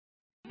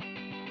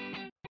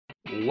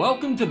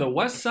Welcome to the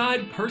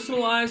Westside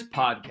Personalized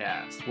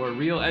Podcast, where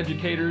real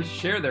educators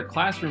share their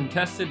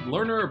classroom-tested,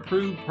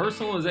 learner-approved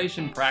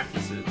personalization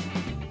practices.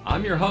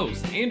 I'm your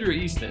host, Andrew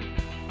Easton.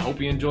 I hope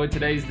you enjoyed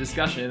today's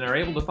discussion and are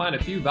able to find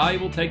a few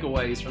valuable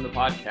takeaways from the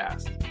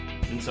podcast.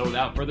 And so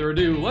without further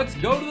ado, let's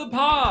go to the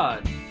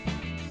pod!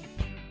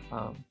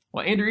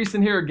 Well, Andrew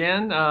Easton here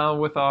again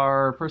with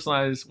our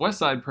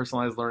Westside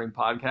Personalized Learning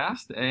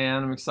Podcast,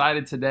 and I'm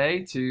excited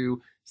today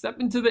to step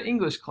into the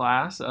English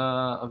class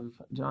of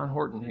John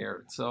Horton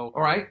here. All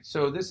right,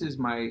 so this is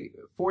my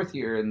fourth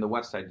year in the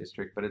Westside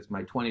District, but it's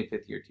my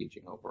 25th year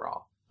teaching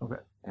overall. Okay.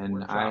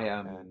 And I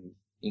am an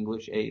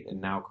English 8 and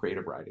now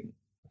creative writing.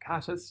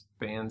 Gosh, that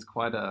spans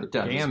quite a It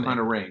does. gamut. It's kind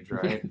of range,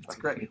 right? It's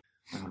great.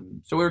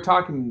 So we were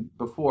talking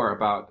before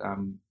about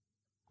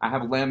I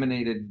have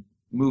laminated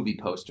movie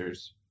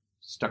posters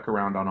stuck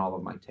around on all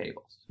of my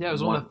tables. Yeah, it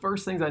was one of the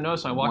first things I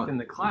noticed when I walked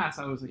into class.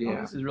 I was like,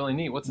 oh, this is really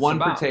neat. What's this one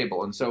about? per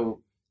table. And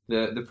so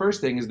the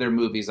first thing is they're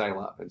movies I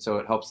love, and so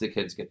it helps the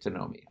kids get to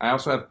know me. I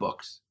also have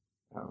books.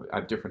 I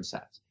have different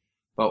sets.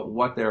 But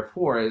what they're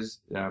for is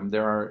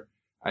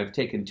I've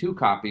taken two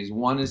copies.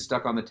 One is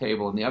stuck on the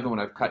table, and the other one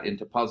I've cut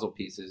into puzzle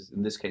pieces,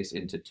 in this case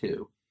into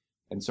two.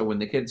 And so when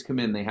the kids come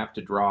in, they have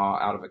to draw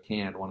out of a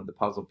can one of the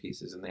puzzle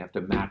pieces, and they have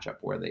to match up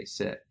where they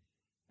sit.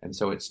 And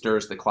so it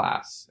stirs the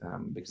class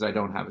because I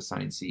don't have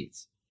assigned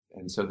seats.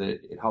 And so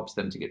that it helps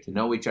them to get to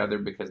know each other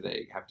because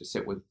they have to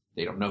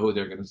they don't know who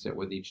they're going to sit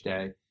with each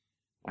day.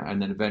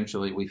 And then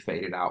eventually we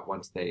fade it out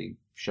once they've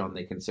shown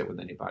they can sit with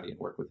anybody and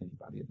work with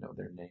anybody and know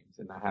their names.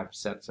 And I have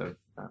sets of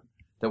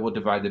that will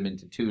divide them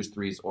into 2s,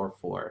 3s, or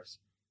 4s,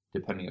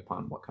 depending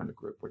upon what kind of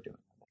group we're doing.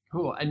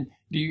 Cool. And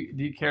do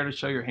you care to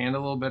show your hand a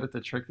little bit at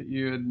the trick that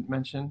you had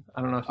mentioned?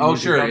 I don't know if you Oh, need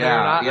to sure, go there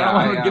or not. yeah. I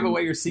don't want to give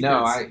away your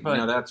secrets.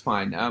 No, that's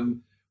fine.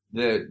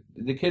 The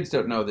kids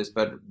don't know this,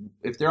 but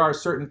if there are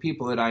certain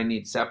people that I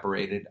need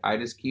separated, I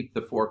just keep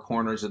the four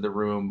corners of the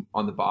room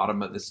on the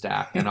bottom of the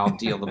stack, and I'll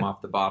deal them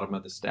off the bottom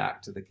of the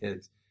stack to the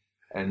kids,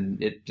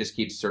 and it just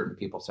keeps certain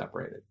people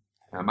separated.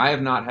 I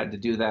have not had to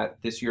do that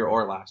this year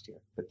or last year,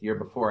 but the year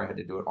before I had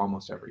to do it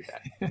almost every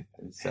day.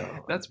 And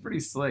so that's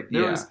pretty slick.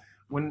 There was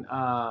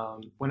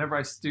whenever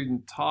I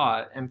student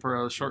taught, and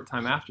for a short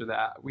time after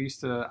that,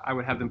 I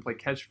would have them play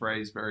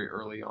catchphrase very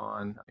early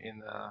on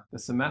in the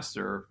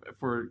semester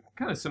for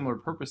kind of similar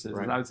purposes.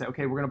 Right. I would say,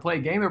 okay, we're going to play a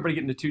game. Everybody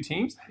get into two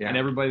teams, Yeah. and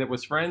everybody that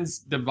was friends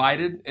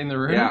divided in the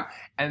room. Yeah.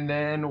 And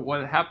then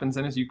what happens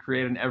then is you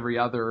create an every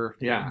other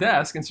Yeah.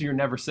 desk, and so you're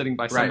never sitting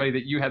by somebody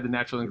that you had the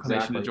natural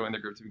inclination to join the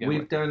group to begin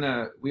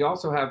with. We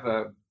also have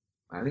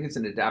I think it's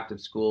an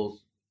adaptive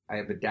schools. I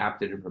have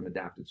adapted it from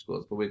adaptive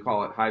schools, but we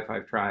call it high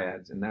five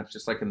triads. And that's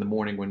just like in the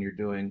morning when you're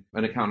doing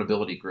an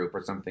accountability group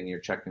or something, you're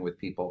checking with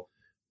people.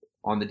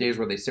 On the days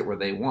where they sit where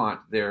they want,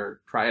 their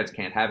triads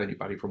can't have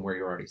anybody from where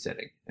you're already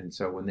sitting. And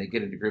so when they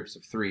get into groups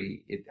of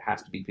 3, it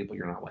has to be people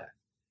you're not with.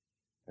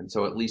 And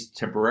so at least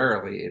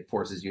temporarily, it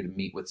forces you to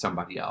meet with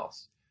somebody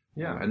else.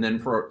 Yeah. And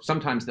then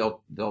sometimes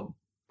they'll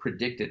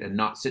predict it and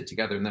not sit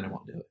together, and then I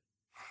won't do it.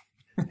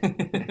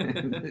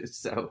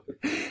 So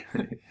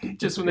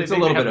just when they it's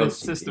think a little they have bit the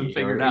system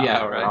figured out.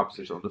 Yeah, right? or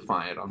oppositional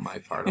defiant on my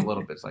part a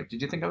little bit. It's like,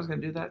 did you think I was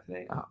going to do that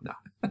today? Oh, no.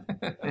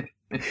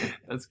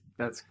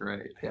 That's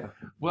great. Yeah.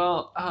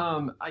 Well,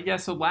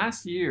 so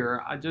last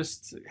year I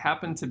just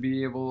happened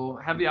to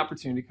have the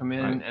opportunity to come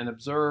in and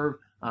observe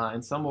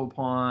and stumble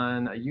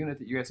upon a unit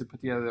that you guys had put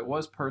together that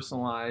was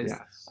personalized.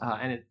 Yes.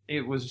 And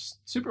it was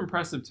super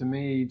impressive to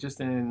me just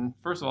in,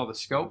 first of all, the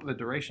scope, the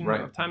duration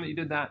of time that you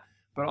did that.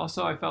 But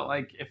also, I felt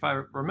like, if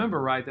I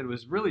remember right, that it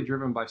was really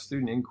driven by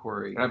student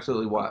inquiry. It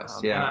absolutely was,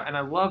 yeah. And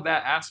I love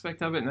that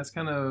aspect of it, and that's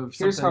kind of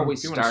Here's how we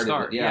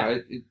started it. Yeah.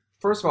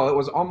 First of all, it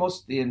was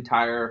almost the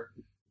entire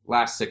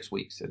last 6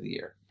 weeks of the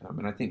year.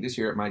 And I think this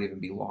year it might even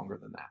be longer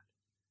than that.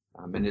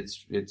 And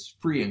it's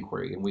free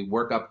inquiry, and we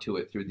work up to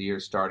it through the year,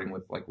 starting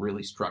with like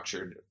really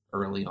structured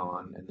early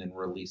on, and then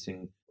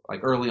releasing. Like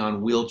early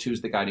on, we'll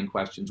choose the guiding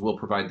questions, we'll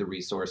provide the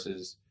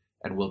resources,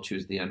 and we'll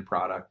choose the end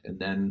product. And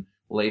then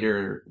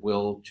later,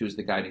 we'll choose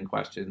the guiding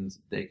questions.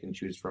 They can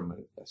choose from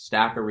a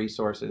stack of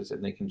resources,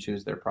 and they can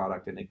choose their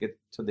product, and it gets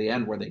to the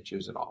end where they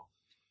choose it all.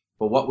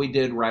 But what we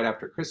did right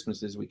after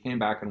Christmas is we came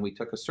back and we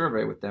took a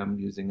survey with them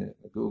using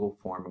a Google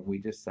form, and we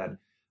just said,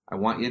 I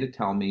want you to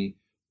tell me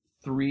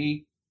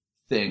 3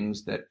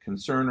 things that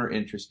concern or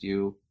interest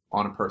you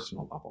on a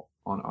personal level,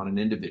 on an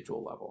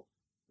individual level,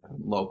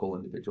 local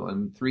individual,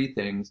 and 3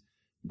 things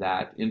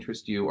that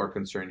interest you or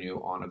concern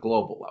you on a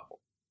global level.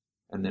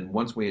 And then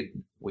once we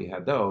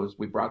had those,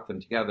 we brought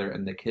them together,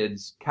 and the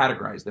kids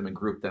categorized them and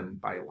grouped them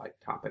by like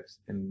topics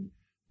and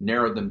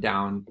narrowed them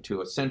down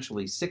to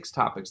essentially 6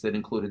 topics that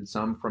included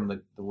some from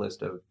the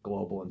list of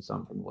global and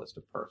some from the list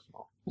of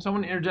personal. So I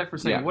want to interject for a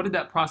second. Yeah. What did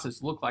that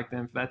process look like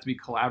then for that to be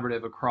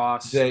collaborative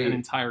across an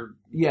entire...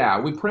 Yeah,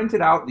 we printed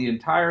out the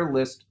entire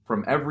list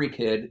from every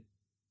kid,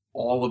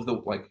 all of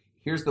the,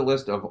 here's the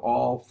list of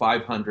all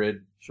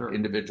 500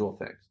 individual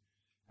things.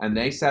 And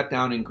they sat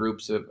down in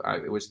groups of,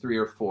 it was 3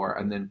 or 4,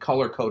 and then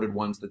color-coded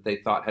ones that they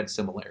thought had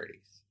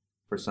similarities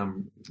for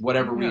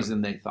whatever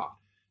reason they thought.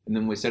 And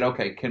then we said,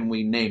 okay, can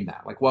we name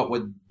that? Like, what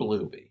would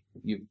blue be?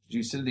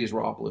 You said these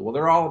were all blue. Well,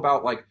 they're all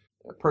about like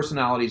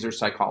personalities or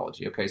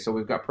psychology. Okay, so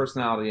we've got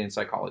personality and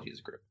psychology as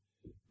a group.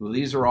 Well,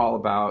 these are all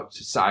about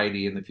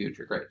society in the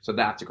future. Great. So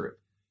that's a group.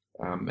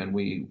 And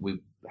we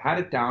had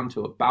it down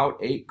to about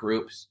 8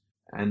 groups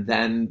and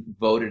then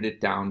voted it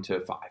down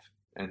to 5.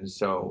 And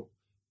so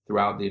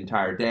throughout the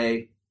entire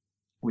day,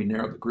 we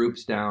narrowed the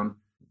groups down.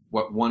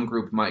 What one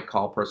group might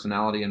call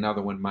personality,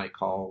 another one might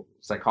call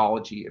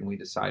psychology, and we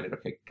decided,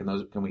 okay, can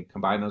we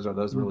combine those? Are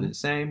those really the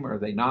same? Or are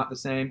they not the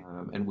same?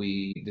 And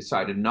we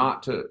decided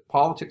not to.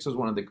 Politics was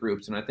one of the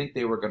groups, and I think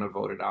they were going to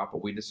vote it out,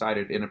 but we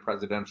decided in a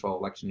presidential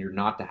election year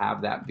not to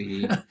have that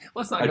be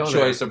a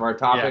choice of our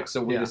topic. Yeah,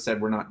 so we just said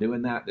we're not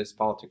doing that. This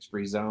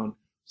politics-free zone,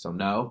 so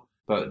no.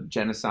 But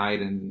genocide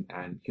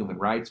and human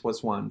rights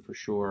was one for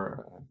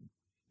sure.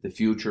 The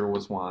future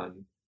was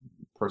one.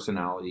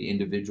 Personality,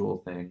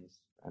 individual things.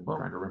 I'm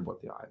trying to remember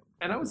what the item.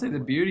 And I would say the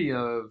beauty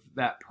of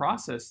that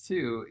process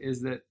too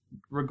is that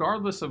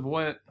regardless of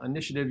what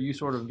initiative you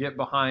sort of get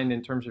behind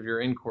in terms of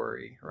your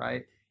inquiry,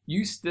 right?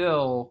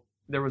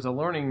 There was a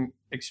learning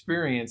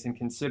experience in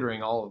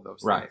considering all of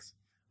those things.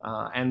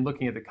 And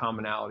looking at the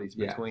commonalities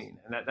between.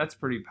 And that's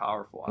pretty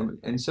powerful.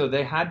 And so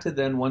they had to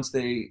then, once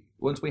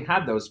we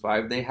had those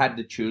 5, they had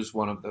to choose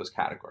one of those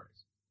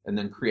categories and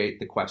then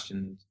create the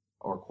questions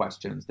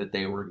that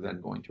they were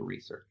then going to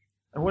research.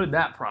 And what did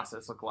that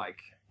process look like?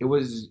 It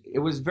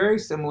was very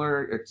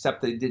similar,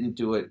 except they didn't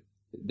do it.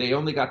 They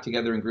only got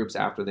together in groups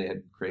after they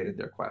had created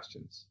their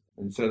questions.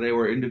 And so they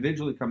were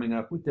individually coming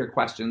up with their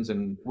questions,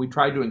 and we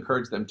tried to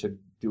encourage them to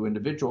do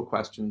individual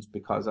questions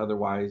because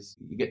otherwise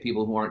you get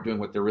people who aren't doing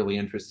what they're really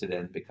interested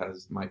in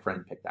because my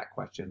friend picked that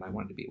question and I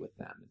wanted to be with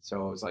them. And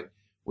so I was like,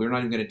 we're not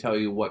even going to tell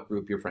you what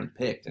group your friend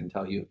picked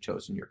until you've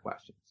chosen your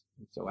questions.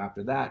 So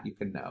after that, you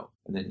can know,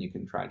 and then you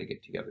can try to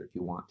get together if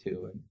you want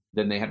to. And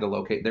then they had to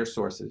locate their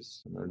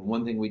sources. And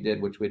one thing we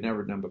did, which we'd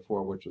never done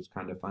before, which was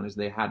kind of fun, is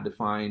they had to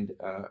find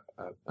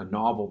a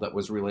novel that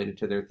was related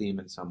to their theme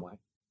in some way.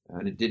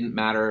 And it didn't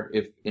matter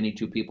if any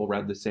 2 people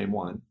read the same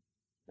one.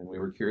 And we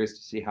were curious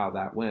to see how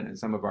that went. And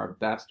some of our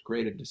best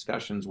graded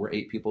discussions were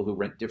 8 people who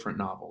read different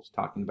novels,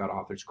 talking about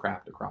author's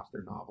craft across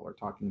their novel, or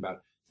talking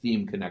about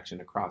theme connection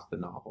across the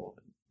novel.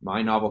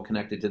 My novel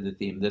connected to the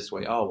theme this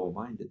way. Oh, well,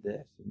 mine did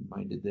this, and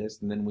mine did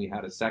this. And then we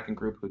had a second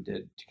group who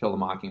did To Kill a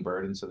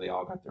Mockingbird, and so they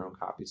all got their own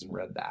copies and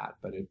read that.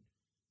 But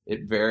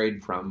it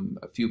varied from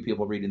a few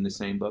people reading the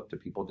same book to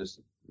people just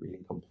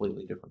reading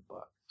completely different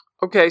books.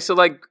 Okay, so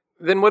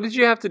then what did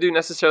you have to do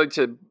necessarily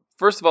to,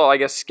 first of all, I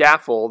guess,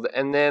 scaffold,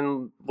 and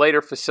then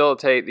later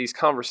facilitate these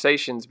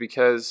conversations?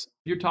 Because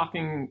you're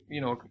talking,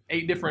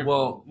 8 different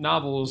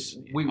novels,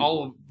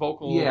 all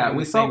vocal. Yeah,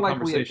 we felt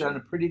like we had done a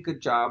pretty good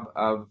job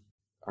of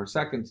our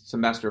second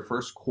semester,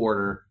 first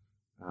quarter,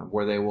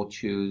 where they will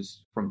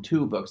choose from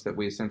 2 books that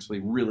we essentially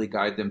really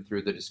guide them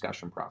through the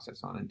discussion process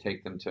on and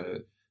take them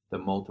to the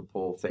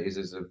multiple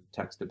phases of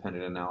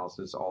text-dependent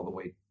analysis, all the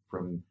way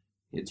from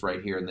it's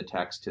right here in the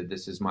text to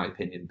this is my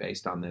opinion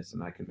based on this,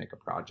 and I can make a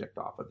project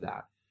off of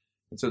that.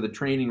 And so the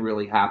training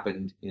really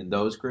happened in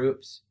those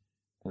groups.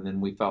 And then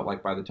we felt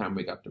like by the time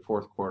we got to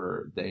fourth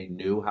quarter, they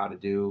knew how to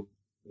do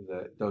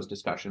those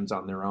discussions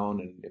on their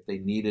own. And if they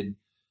needed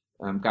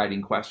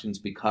guiding questions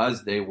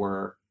because they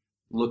were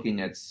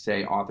looking at,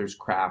 say, author's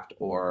craft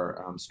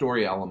or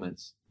story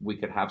elements, we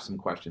could have some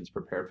questions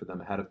prepared for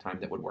them ahead of time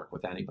that would work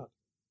with any book.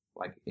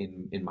 Like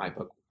in my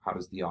book, how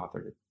does the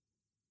author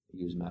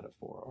use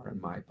metaphor? Or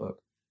in my book,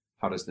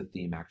 how does the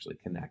theme actually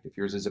connect? If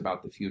yours is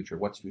about the future,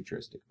 what's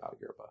futuristic about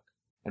your book?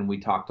 And we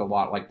talked a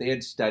lot, like they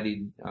had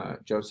studied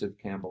Joseph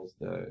Campbell's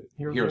The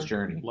Hero's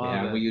Journey.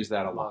 We use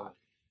that a lot.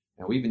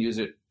 And we even use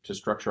it to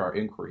structure our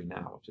inquiry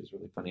now, which is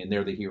really funny. And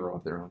they're the hero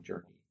of their own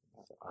journey.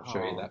 I'll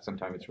show you that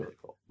sometime. It's really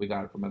cool. We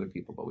got it from other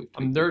people, but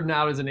I'm nerding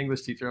out as an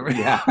English teacher.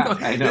 Yeah,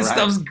 I know, this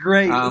stuff's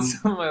great.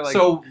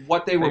 So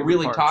what they were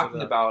really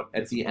talking about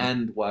at the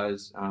end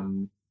was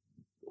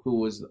who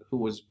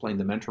was playing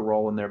the mentor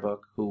role in their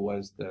book, who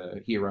was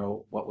the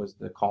hero, what was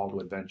the call to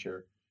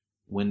adventure,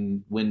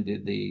 when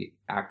did the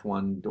Act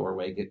 1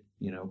 doorway get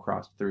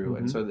crossed through,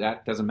 and so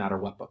that doesn't matter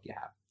what book you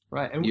have.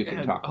 Right, and you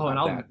can talk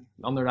about that.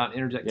 I'll nerd out and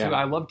interject too.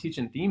 I love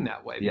teaching theme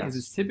that way because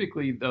it's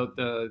typically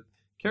the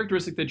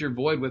characteristic that you're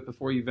void with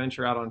before you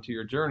venture out onto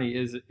your journey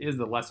is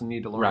the lesson you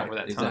need to learn over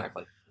that time.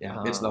 Exactly.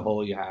 Yeah, it's the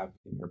hole you have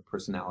in your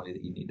personality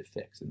that you need to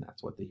fix, and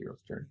that's what the hero's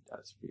journey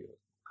does for you. It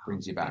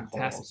brings you back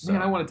whole. So,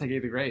 man, I want to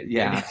take 8th grade.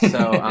 Yeah.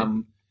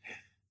 So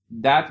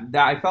that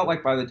I felt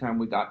like by the time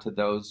we got to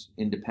those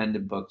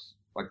independent books,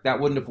 like that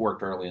wouldn't have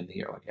worked early in the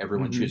year. Like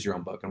everyone choose your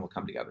own book and we'll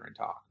come together and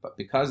talk. But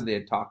because they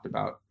had talked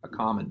about a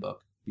common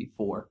book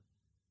before,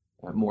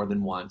 more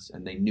than once,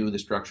 and they knew the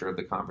structure of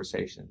the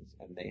conversations,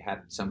 and they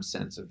had some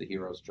sense of the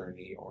hero's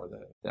journey or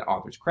the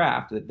author's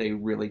craft, that they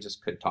really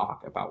just could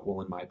talk about, well,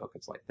 in my book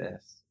it's like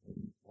this, and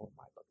well, in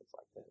my book it's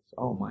like this.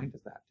 Oh, mine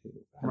does that too.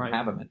 I don't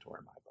have a mentor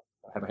in my book.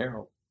 I have a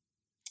hero.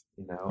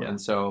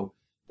 And so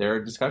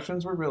their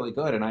discussions were really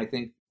good, and I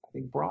think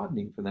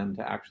broadening for them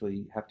to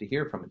actually have to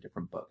hear from a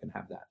different book and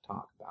have that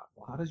talk about,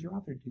 well, how does your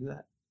author do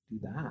that?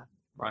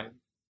 Right.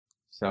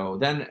 So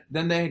then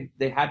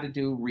they had to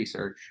do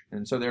research,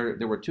 and so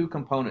there were two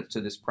components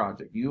to this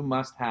project. You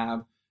must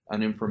have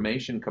an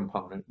information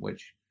component,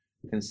 which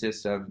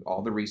consists of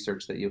all the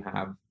research that you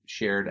have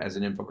shared as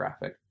an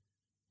infographic,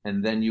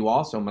 and then you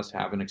also must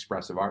have an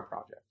expressive art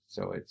project.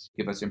 So it's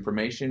give us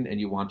information, and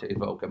you want to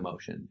evoke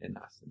emotion in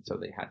us, and so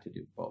they had to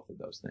do both of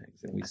those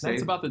things. And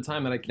that's about the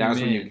time that I came in. That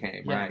was when you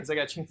came, right? Because I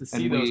got a chance to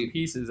see those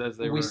pieces as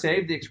they were. We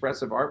saved the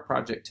expressive art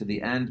project to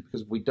the end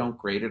because we don't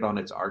grade it on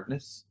its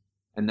artness.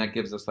 And that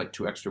gives us like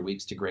 2 extra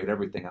weeks to grade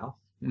everything else.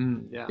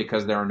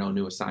 Because there are no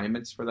new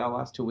assignments for that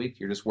last 2 weeks.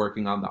 You're just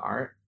working on the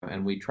art.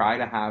 And we try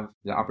to have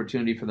the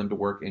opportunity for them to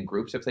work in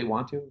groups if they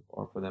want to,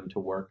 or for them to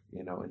work,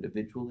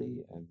 individually.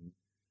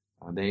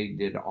 And they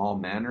did all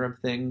manner of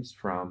things,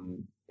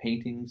 from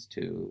paintings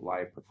to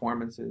live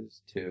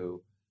performances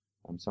to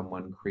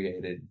someone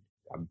created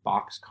a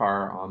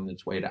boxcar on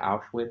its way to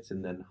Auschwitz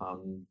and then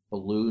hung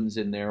balloons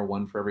in there,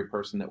 one for every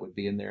person that would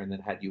be in there, and then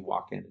had you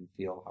walk in and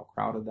feel how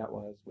crowded that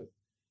was with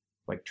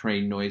like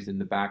train noise in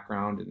the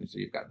background. And so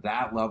you've got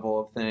that level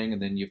of thing.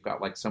 And then you've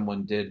got like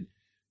someone did,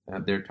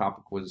 their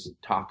topic was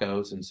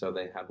tacos. And so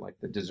they had like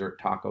the dessert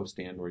taco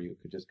stand where you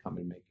could just come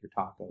and make your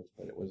tacos.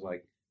 But it was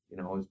like,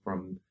 it was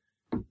from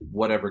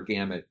whatever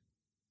gamut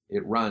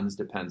it runs,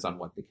 depends on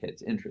what the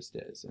kid's interest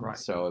is. And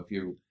so if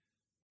you,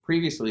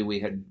 previously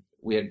we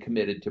had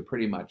committed to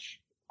pretty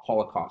much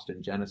Holocaust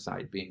and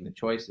genocide being the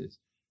choices.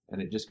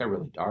 And it just got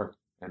really dark.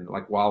 And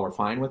like, while we're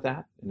fine with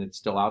that, and it's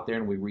still out there,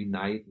 and we read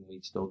Night, and we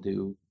still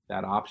do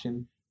that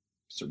option,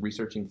 so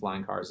researching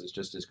flying cars is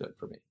just as good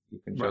for me. You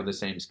can show the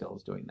same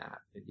skills doing that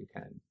you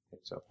can. And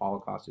so if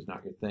Holocaust is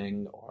not your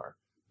thing, or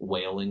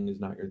whaling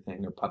is not your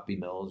thing, or puppy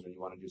mills, or you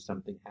want to do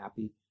something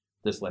happy,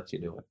 this lets you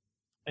do it.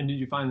 And did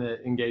you find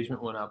the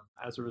engagement went up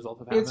as a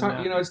result of having it's hard,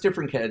 that? It's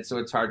different kids, so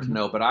it's hard to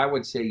know, but I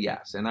would say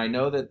yes. And I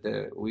know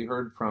that we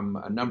heard from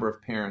a number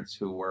of parents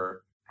who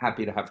were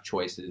happy to have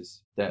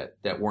choices that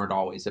weren't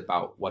always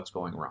about what's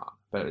going wrong.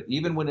 But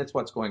even when it's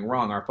what's going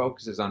wrong, our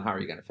focus is on how are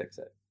you going to fix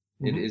it.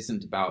 It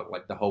isn't about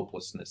like the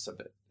hopelessness of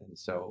it. And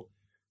so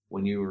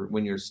when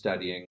you're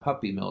studying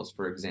puppy mills,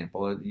 for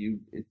example,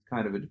 it's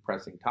kind of a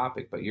depressing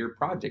topic, but your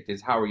project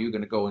is how are you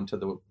going to go into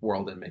the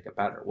world and make it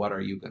better? What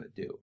are you going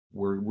to do?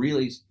 We're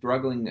really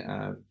struggling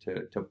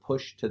to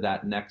push to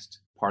that next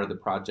part of the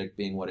project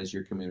being what is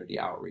your community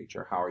outreach,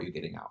 or how are you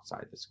getting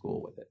outside the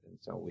school with it? And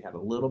so we had a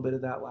little bit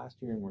of that last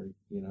year, and we're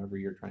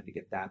every year trying to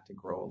get that to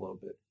grow a little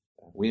bit.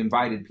 We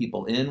invited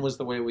people in was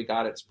the way we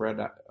got it spread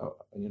out,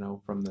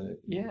 from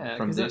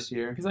this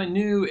year. Because I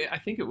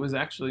think it was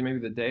actually maybe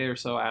the day or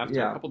so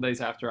after, a couple days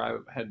after I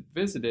had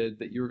visited,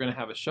 that you were going to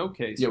have a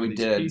showcase for these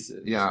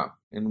pieces. Yeah,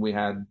 and we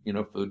had,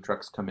 food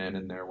trucks come in,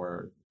 and there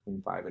were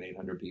between 500 and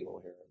 800 people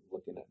here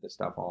looking at this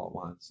stuff all at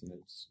once. And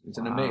it's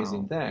an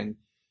amazing thing.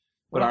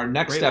 But our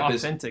next step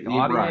is authentic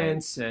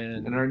audience,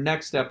 and our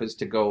next step is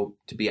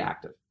to be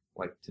active,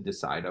 like to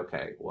decide,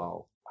 okay,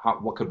 well,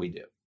 what could we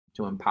do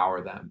to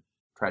empower them,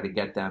 try to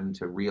get them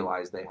to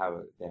realize they have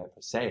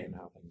a say in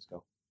how things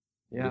go.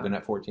 Yeah. Even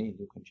at 14,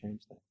 you can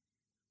change that.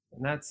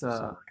 And that's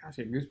gosh, I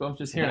get goosebumps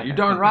just hearing it. You're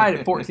darn right.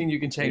 At 14, you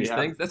can change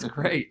things. That's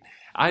great.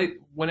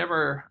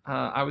 Whenever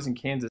I was in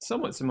Kansas,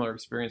 somewhat similar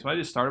experience. When I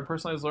just started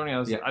personalized learning,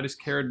 I just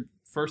cared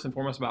first and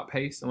foremost about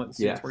pace and let the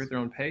students work at their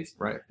own pace.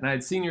 Right. And I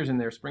had seniors in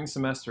there spring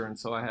semester, and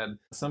so I had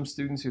some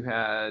students who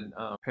had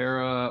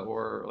para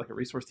or like a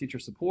resource teacher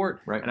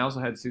support. Right. And I also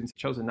had students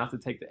chosen not to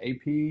take the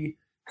AP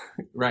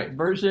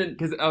version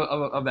because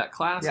of that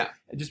class,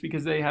 just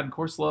because they had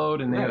course load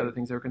and they had other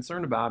things they were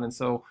concerned about. And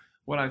so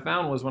what I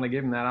found was when I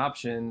gave them that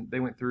option, they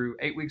went through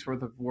 8 weeks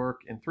worth of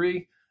work in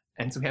 3,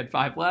 and so we had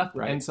 5 left.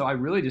 Right. And so I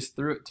really just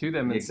threw it to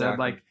them and said,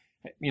 like,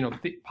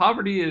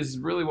 poverty is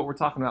really what we're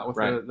talking about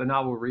with the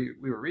novel we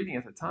were reading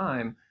at the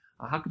time.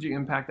 How could you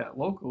impact that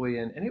locally?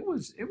 And it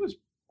was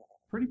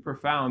pretty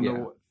profound,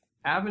 the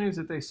avenues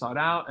that they sought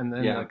out, and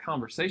then the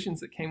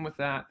conversations that came with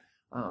that.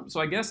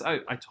 So I guess I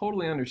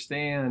totally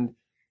understand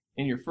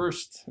in your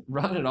first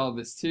run at all of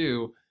this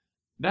too,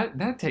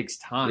 that takes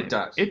time. It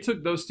does. It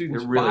took those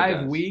students really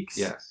 5 weeks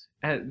yes.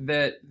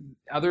 That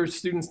other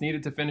students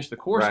needed to finish the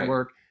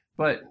coursework.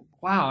 But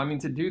wow, I mean,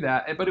 to do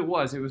that, but it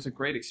was a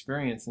great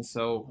experience. And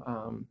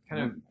so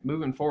kind of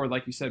moving forward,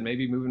 like you said,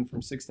 maybe moving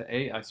from 6 to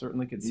 8, I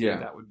certainly could see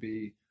that would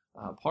be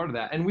part of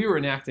that. And we were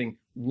enacting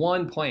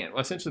one plan.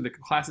 Well, essentially, the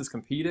classes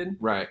competed.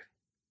 Right.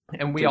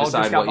 And we all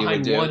just got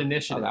behind one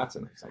initiative. Oh, that's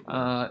an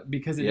exciting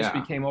because it just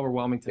became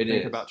overwhelming to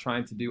think about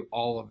trying to do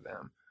all of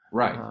them.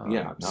 Right.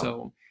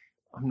 So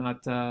I'm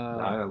not...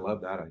 I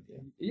love that idea.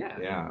 Yeah.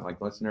 Yeah.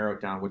 Like, let's narrow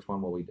it down. Which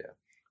one will we do?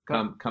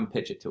 Come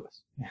pitch it to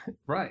us.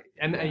 Right.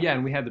 And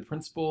and we had the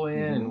principal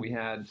in, and we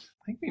had,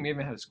 I think we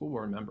maybe had a school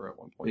board member at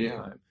one point in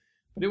time.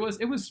 But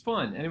it was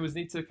fun, and it was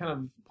neat to kind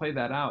of play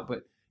that out.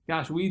 But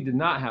gosh, we did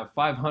not have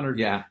 500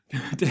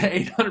 to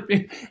 800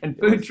 people and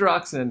food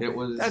trucks, and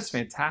that's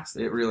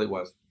fantastic. It really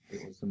was.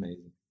 It was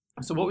amazing.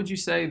 So what would you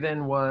say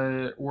then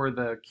were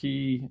the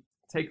key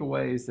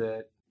takeaways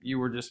that you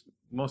were just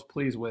most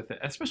pleased with,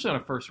 especially on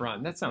a first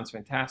run? That sounds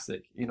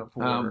fantastic.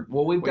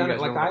 Well, we've done it.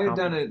 Like I had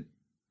done it.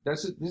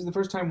 This is the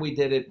first time we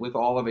did it with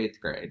all of 8th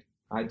grade.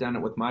 I'd done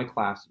it with my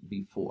class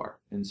before,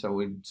 and so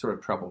we sort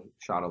of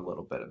troubleshot a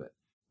little bit of it.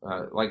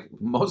 Like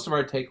most of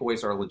our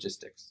takeaways are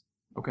logistics.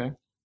 Okay.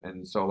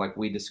 And so like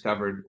we've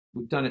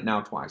done it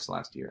now twice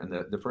last year. And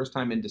the first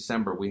time in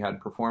December, we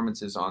had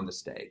performances on the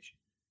stage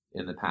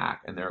in the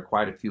pack, and there are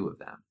quite a few of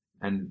them.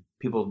 And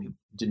people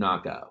did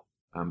not go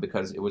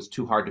because it was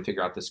too hard to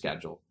figure out the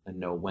schedule and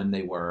know when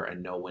they were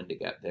and know when to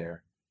get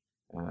there.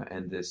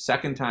 And the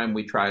second time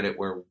we tried it,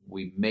 where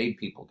we made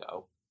people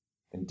go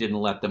and didn't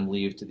let them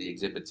leave to the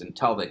exhibits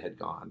until they had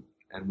gone.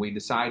 And we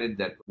decided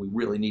that we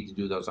really need to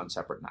do those on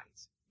separate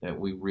nights, that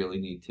we really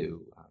need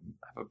to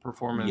have a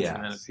performance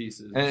and then a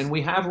pieces. And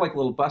we have like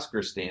little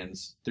busker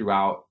stands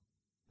throughout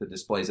the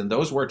displays, and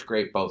those worked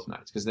great both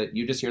nights because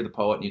you just hear the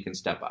poet and you can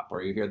step up,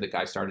 or you hear the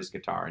guy start his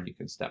guitar and you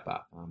can step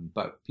up.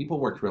 But people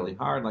worked really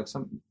hard. Like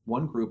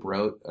one group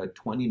wrote a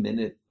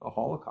 20-minute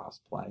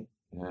Holocaust play,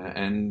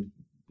 and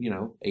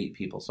 8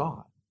 people saw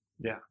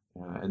it. Yeah.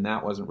 And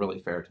that wasn't really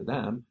fair to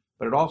them,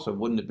 but it also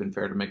wouldn't have been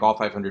fair to make all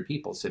 500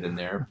 people sit in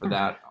there for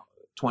that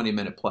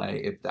 20-minute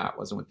play if that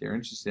wasn't what they're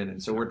interested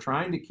in. So we're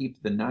trying to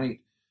keep the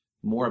night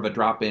more of a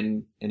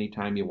drop-in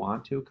anytime you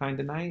want to kind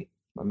of night.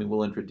 I mean,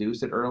 we'll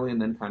introduce it early and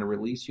then kind of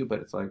release you, but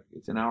it's like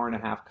it's an hour and a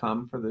half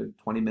come for the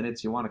 20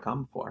 minutes you want to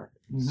come for.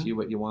 See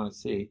what you want to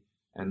see.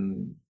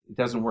 And it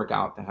doesn't work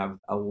out to have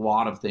a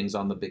lot of things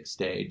on the big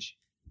stage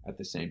at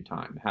the same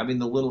time. Having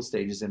the little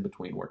stages in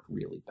between worked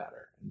really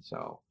better. And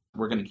so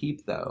we're going to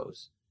keep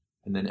those.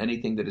 And then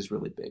anything that is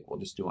really big, we'll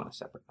just do on a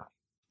separate night.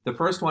 The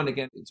first one,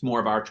 again, it's more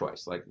of our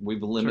choice. Like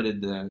we've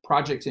limited the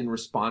projects in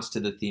response to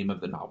the theme of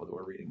the novel that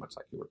we're reading, much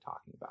like you were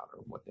talking about,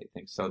 or what they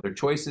think. So their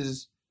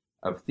choices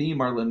of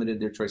theme are limited.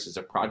 Their choices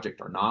of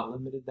project are not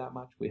limited that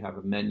much. We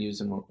have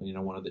menus, and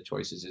one of the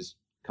choices is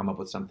come up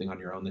with something on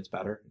your own that's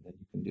better, and then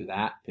you can do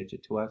that, pitch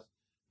it to us.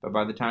 But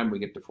by the time we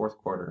get to fourth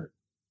quarter,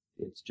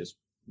 it's just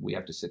we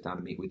have to sit down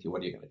and meet with you.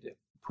 What are you going to do?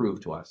 Prove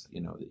to us,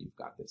 that you've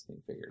got this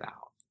thing figured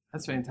out.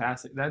 That's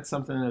fantastic. That's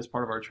something as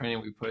part of our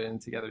training we put in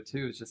together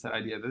too. It's just that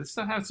idea that this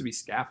stuff has to be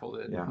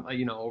scaffolded,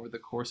 over the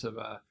course of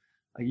a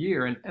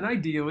year. And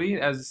ideally,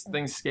 as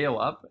things scale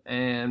up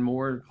and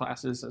more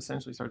classes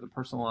essentially start to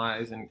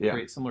personalize and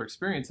create similar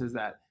experiences,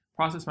 that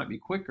process might be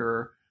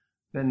quicker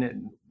than it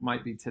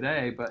might be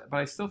today. But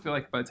I still feel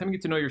like by the time you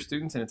get to know your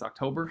students and it's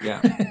October,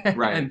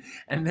 and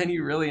then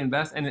you really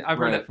invest. And I've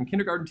heard that from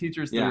kindergarten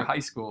teachers through high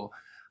school.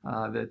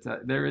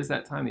 That there is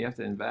that time that you have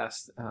to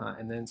invest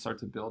and then start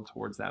to build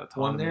towards that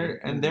autonomy.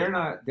 Well,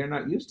 they're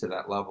not used to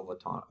that level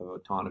of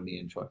autonomy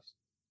and choice.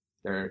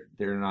 They're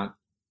not.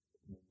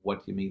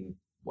 What do you mean?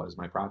 What is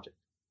my project?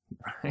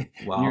 Right.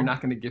 Well, you're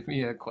not going to give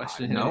me a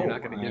question. No, you're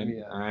not going to give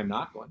me I'm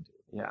not going to.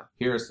 Yeah.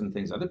 Here are some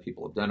things other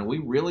people have done, and we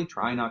really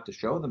try not to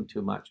show them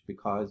too much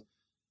because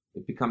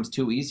it becomes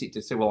too easy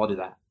to say, "Well, I'll do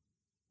that."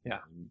 Yeah.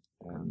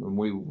 And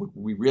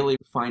we really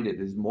find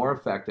it is more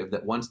effective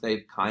that once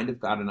they've kind of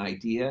got an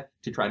idea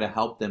to try to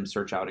help them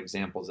search out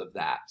examples of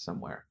that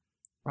somewhere.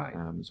 Right.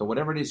 So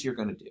whatever it is you're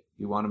going to do,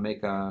 you want to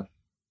make a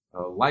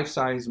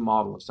life-size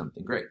model of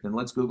something, great. Then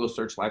let's Google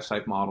search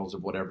life-size models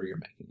of whatever you're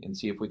making and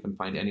see if we can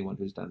find anyone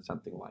who's done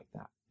something like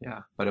that. Yeah.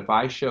 But if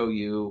I show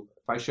you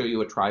a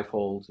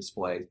trifold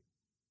display,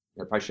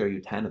 if I show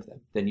you 10 of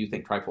them, then you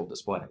think trifold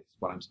display is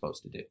what I'm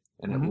supposed to do.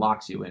 And it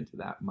locks you into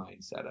that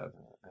mindset of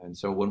it. And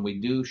so when we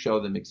do show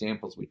them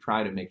examples, we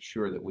try to make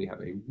sure that we have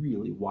a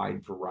really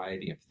wide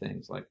variety of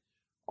things, like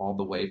all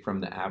the way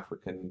from the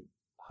African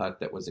hut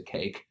that was a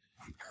cake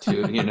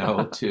to,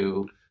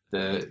 to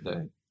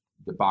the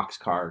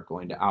boxcar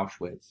going to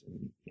Auschwitz,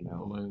 and,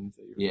 balloons.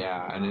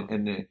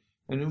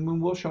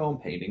 And we'll show them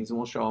paintings and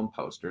we'll show them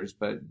posters,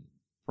 but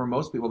for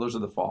most people, those are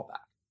the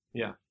fallback.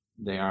 Yeah.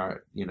 They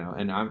are,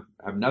 and I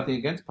have nothing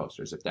against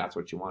posters. If that's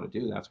what you want to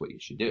do, that's what you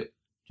should do.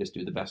 Just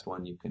do the best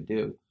one you can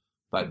do.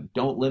 But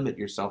don't limit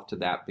yourself to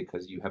that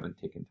because you haven't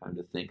taken time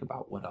to think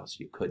about what else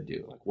you could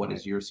do. Like, what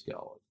is your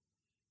skill?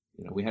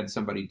 We had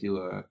somebody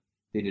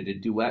they did a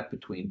duet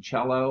between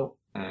cello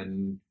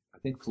and I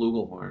think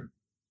flugelhorn.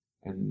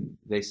 And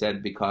they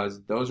said,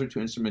 because those are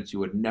two instruments you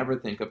would never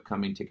think of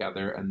coming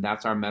together. And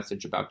that's our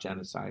message about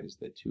genocide, is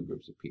that two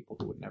groups of people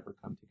who would never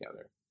come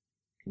together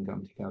can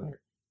come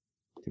together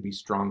to be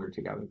stronger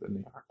together than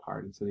they are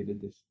apart. And so they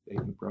did this, they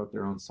wrote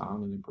their own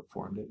song and then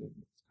performed it. And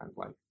it's kind of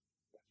like,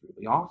 that's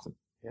really awesome.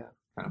 Yeah.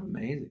 Kind of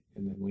amazing.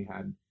 And then we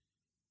had,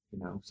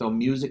 so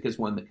music is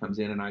one that comes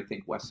in, and I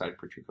think West Side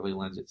particularly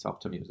lends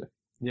itself to music.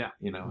 Yeah.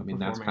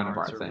 That's kind of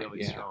our thing.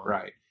 Really strong.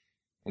 Right.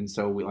 And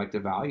so we like to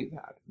value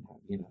that.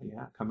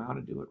 Come out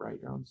and do it, write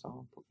your own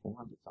song,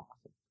 perform. It's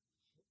awesome.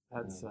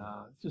 That's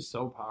it's just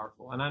so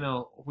powerful. And I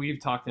know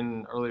we've talked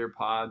in earlier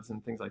pods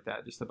and things like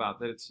that, just about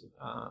that it's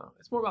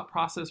more about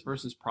process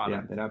versus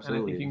product. Yeah, it absolutely.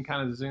 And I think you can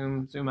kind of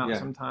zoom out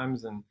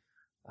sometimes, and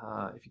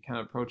if you kind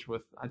of approach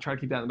with, I try to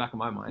keep that in the back of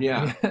my mind.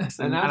 Yeah.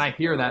 and I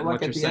hear that.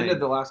 Like at the end of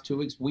the last 2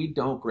 weeks, we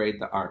don't grade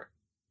the art.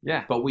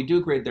 Yeah. But we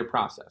do grade their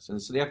process.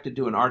 And so they have to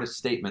do an artist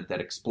statement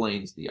that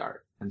explains the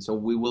art. And so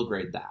we will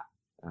grade that.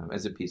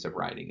 as a piece of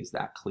writing. Is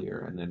that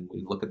clear? And then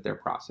we look at their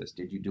process.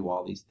 Did you do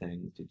all these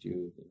things? Did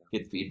you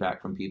get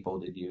feedback from people?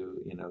 Did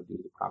you, do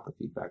the proper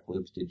feedback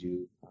loops? Did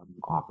you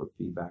offer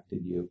feedback?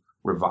 Did you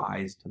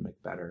revise to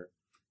make better?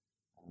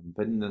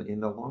 But in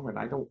the long run,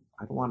 I don't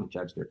want to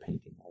judge their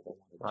painting. I don't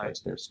want to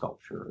judge their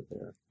sculpture or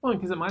their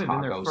because it might have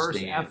been their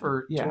first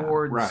effort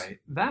towards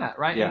that,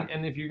 right? Yeah.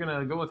 And if you're going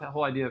to go with that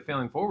whole idea of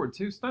failing forward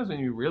too, sometimes when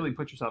you really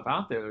put yourself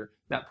out there,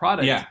 that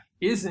product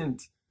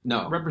isn't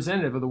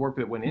representative of the work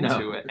that went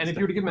into it. And if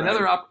you were to give them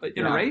another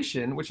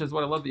iteration, which is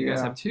what I love that you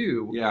guys have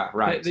too,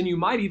 then you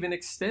might even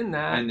extend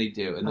that. And they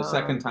do. And the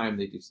second time,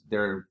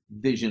 their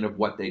vision of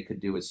what they could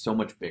do is so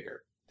much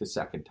bigger. The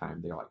second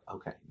time, they're like,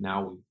 okay,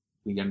 now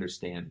we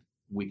understand.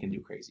 We can do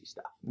crazy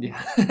stuff. Yeah.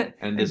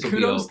 And this will be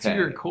kudos to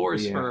your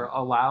course for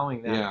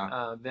allowing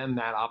that them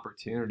that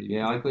opportunity.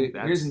 Yeah,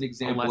 here's an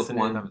example of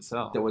one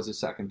that was a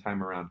second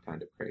time around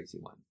kind of crazy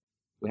one.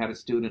 We had a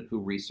student who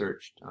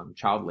researched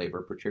child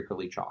labor,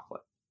 particularly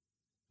chocolate.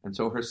 And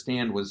so her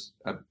stand was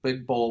a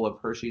big bowl of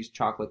Hershey's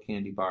chocolate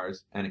candy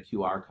bars and a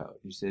QR code.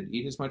 She said,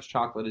 eat as much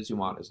chocolate as you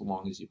want as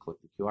long as you click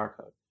the QR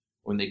code.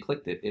 When they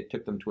clicked it, it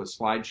took them to a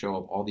slideshow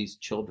of all these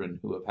children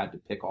who have had to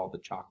pick all the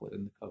chocolate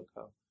in the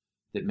cocoa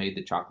that made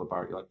the chocolate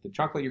bar. You're like, the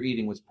chocolate you're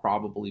eating was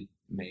probably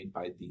made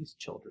by these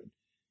children.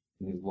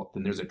 And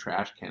then there's a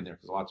trash can there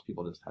because lots of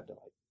people just had to okay,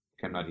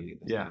 I'm not eating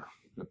this. Yeah.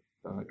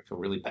 I feel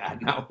really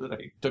bad now that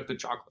I took the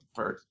chocolate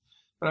first.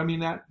 But I mean,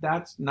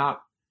 that's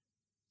not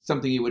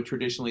something you would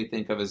traditionally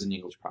think of as an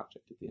English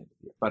project at the end of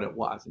the year. But it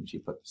was. And she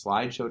put the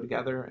slideshow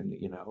together and,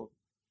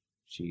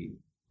 she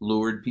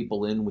lured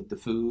people in with the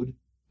food,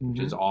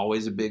 which is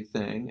always a big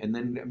thing. And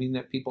then,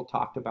 that people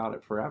talked about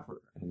it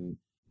forever. And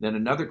then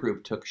another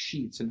group took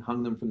sheets and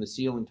hung them from the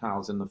ceiling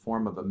tiles in the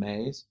form of a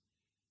maze.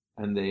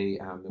 And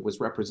it was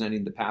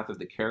representing the path of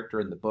the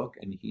character in the book.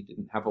 And he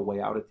didn't have a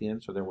way out at the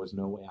end. So there was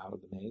no way out of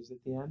the maze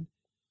at the end.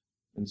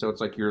 And so it's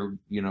like it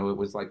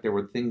was like there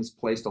were things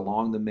placed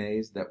along the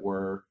maze that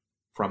were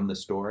from the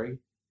story.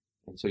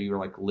 And so you were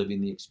like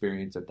living the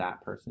experience of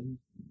that person,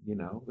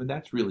 and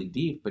that's really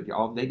deep, but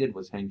all they did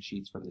was hang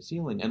sheets from the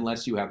ceiling,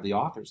 unless you have the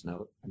author's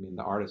note.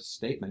 The artist's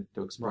statement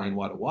to explain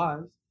what it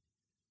was.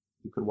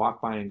 You could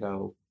walk by and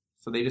go,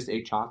 so they just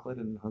ate chocolate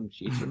and hung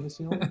sheets from the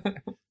ceiling?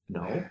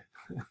 No,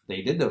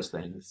 they did those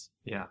things.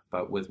 Yeah.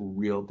 But with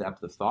real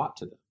depth of thought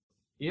to them.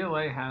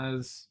 ELA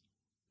has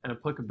an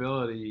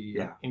applicability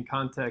in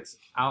context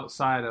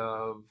outside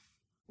of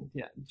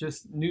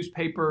just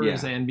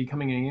newspapers and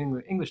becoming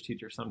an English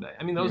teacher someday.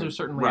 Those are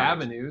certainly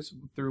avenues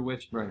through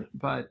which,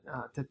 but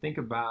to think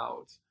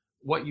about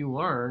what you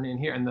learn in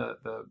here and the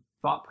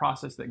thought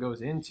process that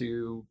goes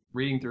into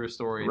reading through a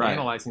story and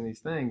analyzing these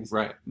things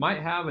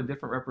might have a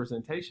different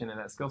representation, and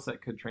that skill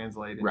set could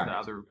translate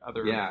into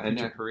other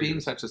future careers. Being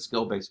such a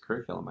skill-based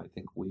curriculum, I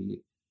think we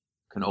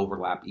can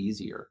overlap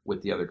easier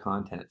with the other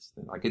contents.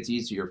 Like it's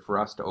easier for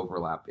us to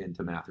overlap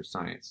into math or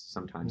science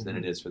sometimes than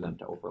it is for them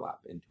to overlap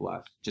into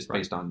us, just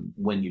based on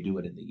when you do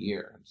it in the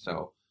year. And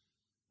so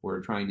we're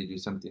trying to do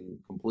something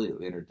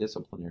completely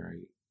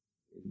interdisciplinary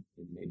in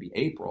maybe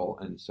April.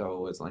 And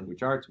so as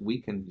language arts, we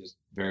can just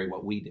vary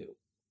what we do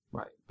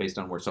based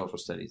on where social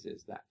studies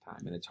is that time.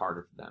 And it's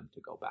harder for them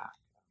to go back.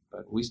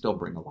 But we still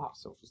bring a lot of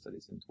social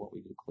studies into what we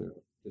do,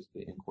 clearly. Just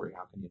the inquiry,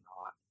 how can you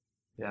not?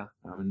 Yeah.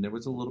 And there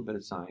was a little bit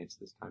of science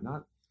this time,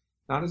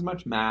 not as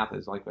much math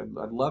as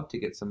I'd love to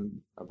get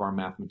some of our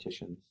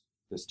mathematicians,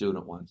 the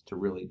student ones, to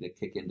really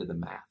kick into the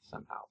math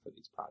somehow for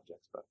these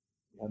projects, but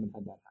we haven't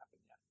had that happen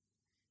yet.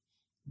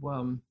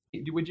 Well,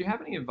 would you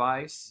have any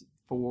advice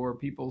for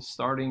people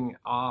starting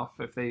off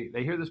if they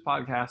hear this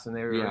podcast and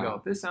they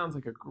go, this sounds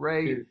like a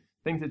great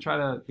thing to try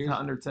to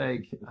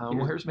undertake?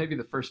 Here's maybe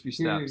the first few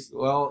steps.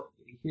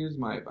 Here's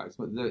my advice.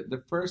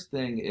 The first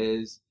thing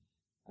is,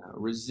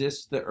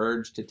 resist the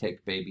urge to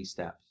take baby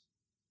steps.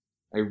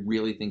 I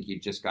really think you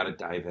just got to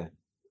dive in.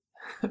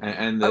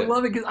 And I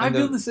love it because I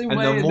feel the same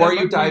way. And the more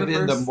you dive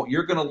in, the more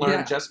you're going to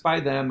learn just by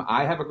them.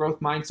 I have a growth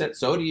mindset.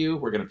 So do you.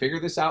 We're going to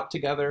figure this out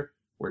together.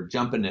 We're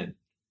jumping in.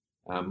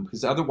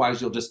 Because otherwise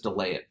you'll just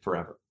delay it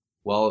forever.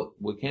 Well,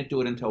 we can't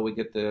do it until we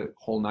get the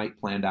whole night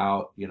planned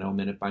out,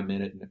 minute by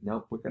minute.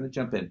 Nope, we're going to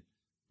jump in.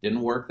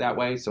 Didn't work that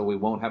way, so we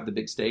won't have the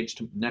big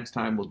stage. Next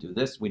time we'll do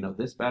this. We know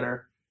this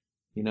better.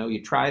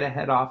 You try to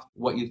head off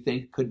what you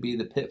think could be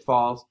the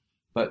pitfalls,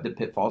 but the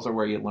pitfalls are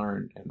where you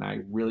learn. And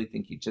I really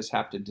think you just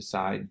have to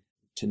decide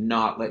to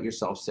not let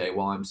yourself say,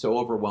 well, I'm so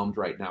overwhelmed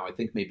right now. I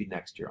think maybe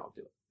next year I'll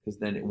do it. Because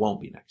then it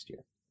won't be next year.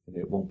 And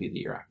it won't be the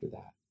year after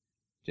that.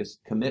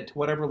 Just commit to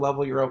whatever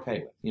level you're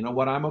okay with.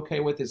 What I'm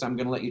okay with is I'm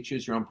going to let you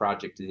choose your own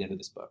project to the end of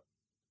this book.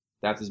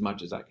 That's as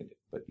much as I can do.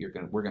 But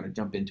we're going to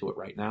jump into it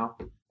right now.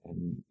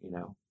 And,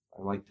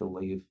 I like to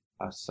leave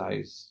us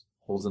size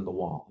holes in the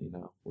wall.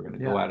 We're going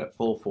to go at it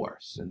full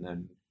force. And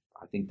then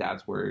I think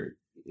that's where,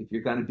 if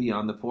you're going to be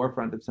on the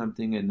forefront of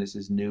something and this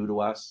is new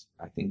to us,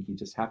 I think you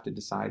just have to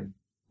decide,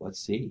 let's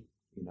see,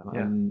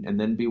 and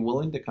then be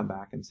willing to come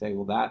back and say,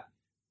 well, that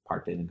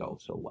part didn't go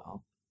so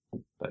well,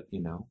 but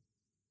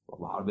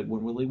a lot of it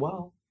went really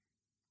well.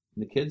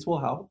 And the kids will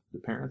help, the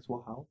parents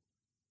will help,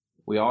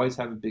 We always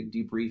have a big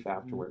debrief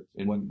afterwards,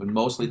 and we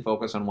mostly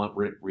focus on what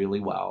went really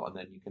well, and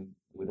then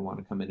we don't want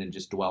to come in and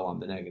just dwell on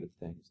the negative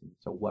things. And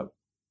so what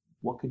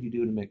could you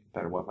do to make it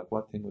better? What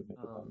thing would make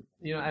it better?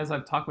 You know, as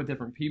I've talked with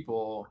different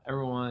people,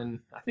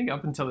 everyone, I think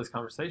up until this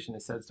conversation,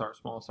 has said start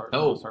small, start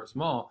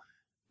small.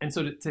 And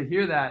so to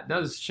hear that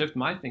does shift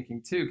my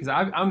thinking too, because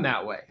I'm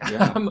that way.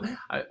 Yeah.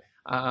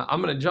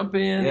 I'm going to jump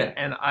in,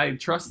 and I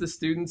trust the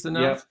students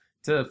enough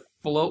to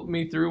float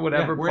me through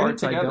whatever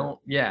parts I don't.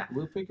 Yeah,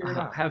 we'll figure it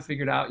out. Have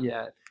figured out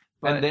yet.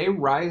 But, and they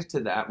rise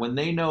to that when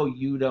they know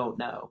you don't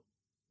know.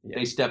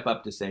 They step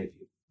up to save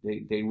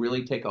you. They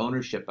really take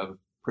ownership of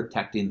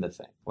protecting the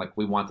thing. Like,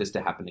 we want this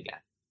to happen again.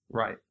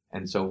 Right.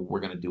 And so we're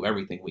going to do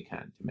everything we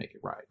can to make it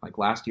right. Like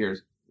last year,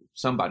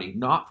 somebody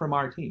not from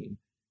our team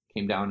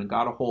came down and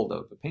got a hold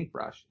of a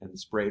paintbrush and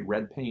sprayed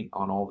red paint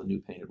on all the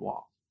new painted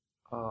walls.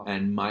 Oh.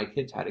 And my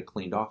kids had it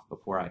cleaned off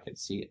before I could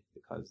see it,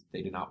 because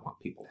they did not want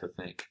people to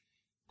think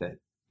that,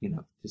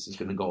 this is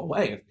going to go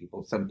away if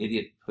some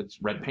idiot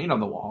puts red paint on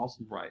the walls.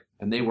 Right.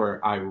 And they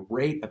were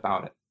irate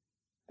about it.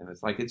 And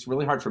it's like, it's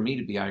really hard for me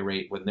to be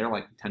irate when they're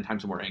like 10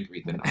 times more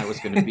angry than I was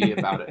going to be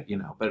about it,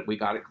 but we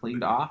got it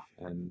cleaned off,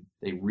 and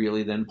they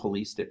really then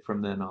policed it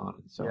from then on.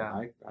 And so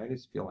I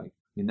just feel like,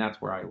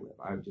 that's where I live.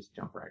 I would just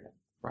jump right in.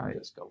 Right.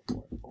 Just go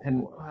for it.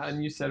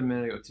 And you said a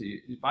minute ago too,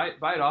 buy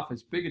it off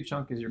as big a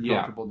chunk as you're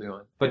comfortable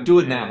doing. But do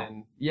it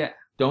now. Yeah.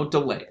 Don't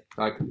delay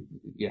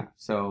it.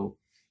 So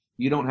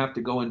you don't have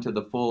to go into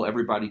the full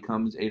everybody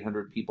comes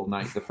 800 people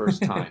night the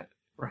first time.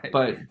 Right.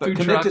 But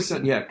commit to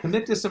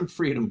some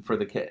freedom for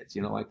the kids.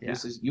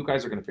 This is, you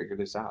guys are going to figure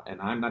this out, and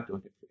I'm not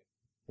doing it for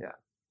you. Yeah.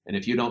 And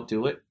if you don't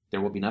do it,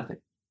 there will be nothing.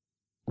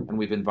 And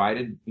we've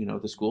invited,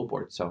 the school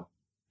board, so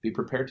be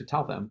prepared to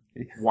tell them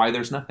why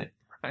there's nothing.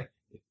 Right.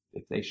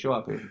 If they show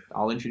up,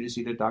 I'll introduce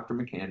you to Dr.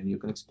 McCann, and you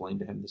can explain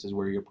to him this is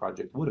where your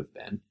project would have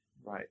been.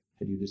 Right.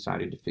 Had you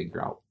decided to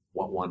figure out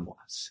what one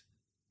was.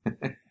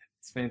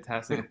 It's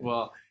fantastic.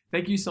 Well,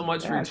 thank you so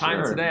much for your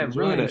time today. I've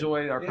really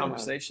enjoyed our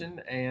conversation,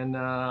 and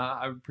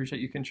I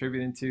appreciate you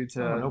contributing to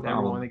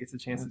everyone that gets a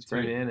chance to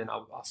tune in. And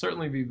I'll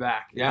certainly be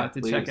back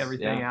to check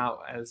everything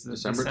out as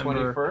December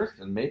 21st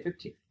and May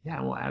 15th. Yeah,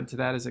 and we'll add to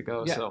that as it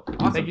goes. Yeah, so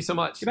awesome. Thank you so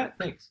much. You bet.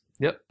 Thanks.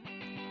 Yep.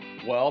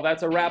 Well,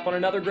 that's a wrap on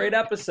another great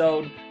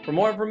episode. For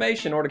more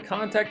information or to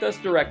contact us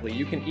directly,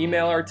 you can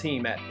email our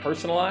team at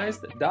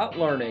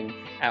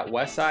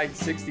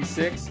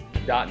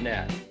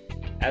personalized.learning@westside66.net.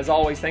 As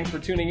always, thanks for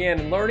tuning in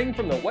and learning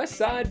from the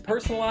Westside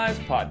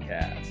Personalized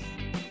Podcast.